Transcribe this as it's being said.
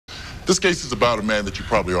This case is about a man that you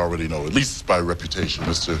probably already know, at least by reputation,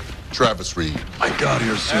 Mr. Travis Reed. I got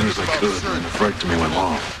here as soon as I could, and the frightening went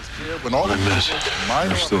long. When all I miss it.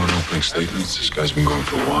 There's still an opening statements. This guy's been going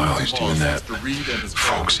for a while. He's doing that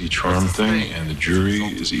folksy charm thing, and the jury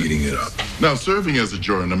is eating it up. Now, serving as a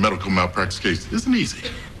juror in a medical malpractice case isn't easy.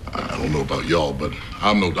 I don't know about y'all, but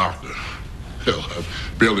I'm no doctor. Hell, I've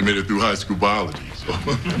barely made it through high school biology, so.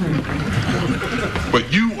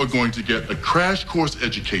 But you are going to get a crash course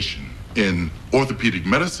education in orthopedic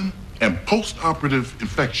medicine and post-operative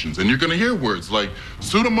infections. And you're going to hear words like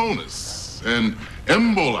pseudomonas and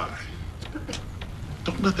emboli.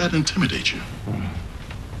 Don't let that intimidate you.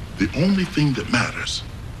 The only thing that matters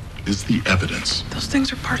is the evidence. Those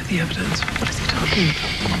things are part of the evidence. What is he talking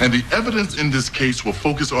about? And the evidence in this case will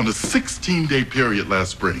focus on a 16-day period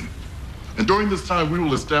last spring. And during this time, we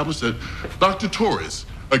will establish that Dr. Torres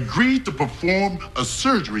agreed to perform a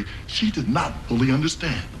surgery she did not fully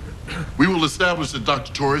understand. We will establish that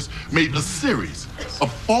Dr. Torres made a series of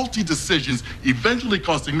faulty decisions, eventually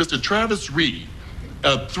costing Mr. Travis Reed,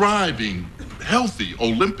 a thriving, healthy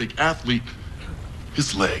Olympic athlete,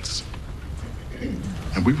 his legs.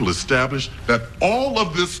 And we will establish that all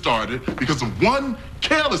of this started because of one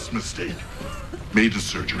careless mistake made in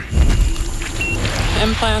surgery.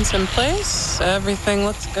 Implants in place. Everything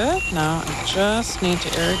looks good. Now I just need to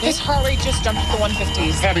irrigate. His heart rate just jumped to the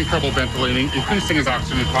 150s. Having trouble ventilating, increasing his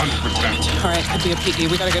oxygen 100%. All right, could be a PE.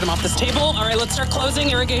 We gotta get him off this table. All right, let's start closing.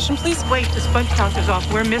 Irrigation, please. Wait, the sponge count is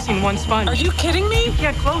off. We're missing one sponge. Are you kidding me? You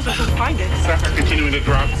can't close it, we'll find it. Pressure continuing to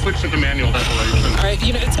drop. Switch to manual ventilation. All right,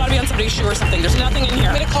 it's gotta be on somebody's shoe or something. There's nothing in here.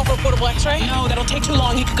 I'm gonna call for a portable x-ray. No, that'll take too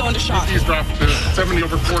long. He could go into shock. He's dropped to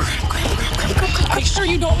 70/40. Are you sure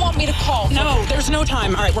you don't want me to call? No, there's no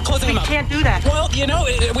time. All right, we're closing We him up. can't do that. Well,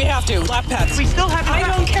 we have to. Lap pads. We still have. I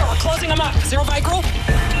don't care. We're closing him up. Zero vicryl.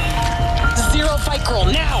 Zero vicryl.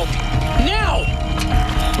 Now. Now.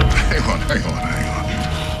 Hang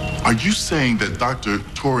on. Are you saying that Dr.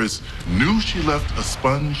 Torres knew she left a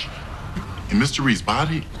sponge in Mr. Reed's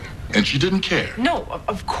body and she didn't care? No,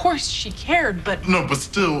 of course she cared, but No, but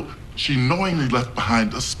still, she knowingly left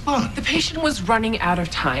behind a sponge. the patient was running out of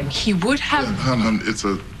time. He would have... It's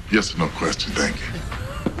a yes or no question, thank you.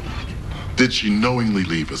 Did she knowingly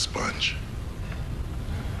leave a sponge?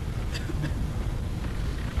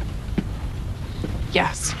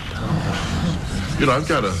 Yes. You know, I've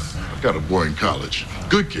got a boy in college,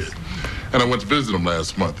 good kid, and I went to visit him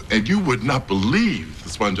last month, and you would not believe the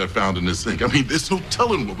sponge I found in his sink. I mean, there's no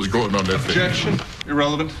telling what was going on that thing. Objection.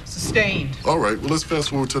 Irrelevant. Sustained. All right, well, let's fast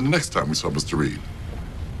forward to the next time we saw Mr. Reed.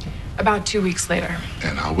 About 2 weeks later.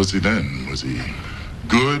 And how was he then? Was he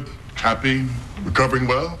good, happy, recovering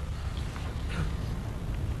well?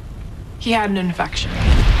 He had an infection.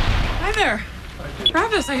 Hi there.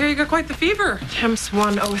 Travis, I hear you got quite the fever. Temps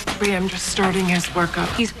 103. I'm just starting his workup.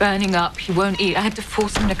 He's burning up. He won't eat. I had to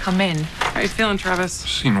force him to come in. How you feeling, Travis?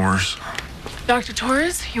 Seen worse. Dr.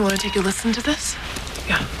 Torres, you want to take a listen to this?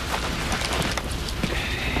 Yeah.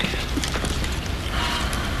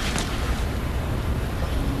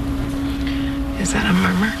 Is that a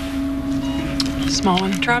murmur? Small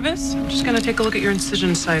one. Travis, I'm just gonna take a look at your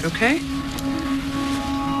incision site, okay?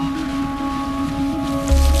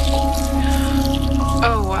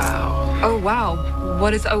 Oh, wow. Oh, wow.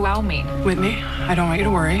 What does oh, wow mean? Whitney, I don't want you to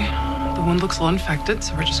worry. The wound looks a little infected,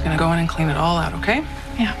 so we're just gonna go in and clean it all out, okay?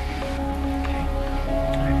 Yeah.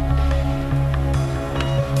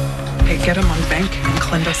 Okay, get him on bank and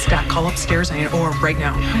Clinda stat. Call upstairs or right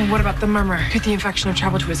now. What about the murmur? Could the infection have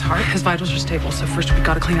traveled to his heart? His vitals are stable, so first we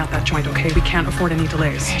gotta clean out that joint, okay? We can't afford any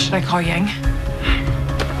delays. Okay, should I call Yang?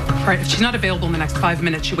 All right, if she's not available in the next 5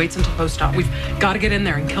 minutes, she waits until post-op. We've got to get in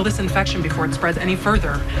there and kill this infection before it spreads any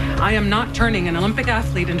further. I am not turning an Olympic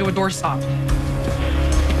athlete into a doorstop.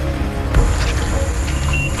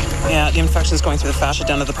 Yeah, the infection's going through the fascia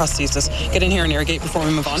down to the prosthesis. Get in here and irrigate before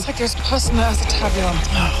we move on. It's like there's pus in the acetabulum.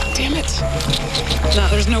 Oh, damn it. No,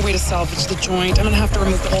 there's no way to salvage the joint. I'm gonna have to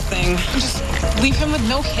remove the whole thing. Just leave him with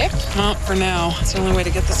no hip? Not for now. It's the only way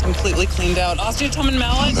to get this completely cleaned out. Osteotomy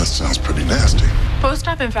mallet? That sounds pretty nasty.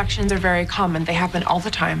 Post-op infections are very common. They happen all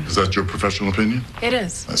the time. Is that your professional opinion? It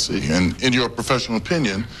is. I see. And in your professional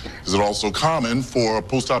opinion, is it also common for a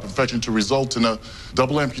post-op infection to result in a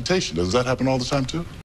double amputation? Does that happen all the time, too?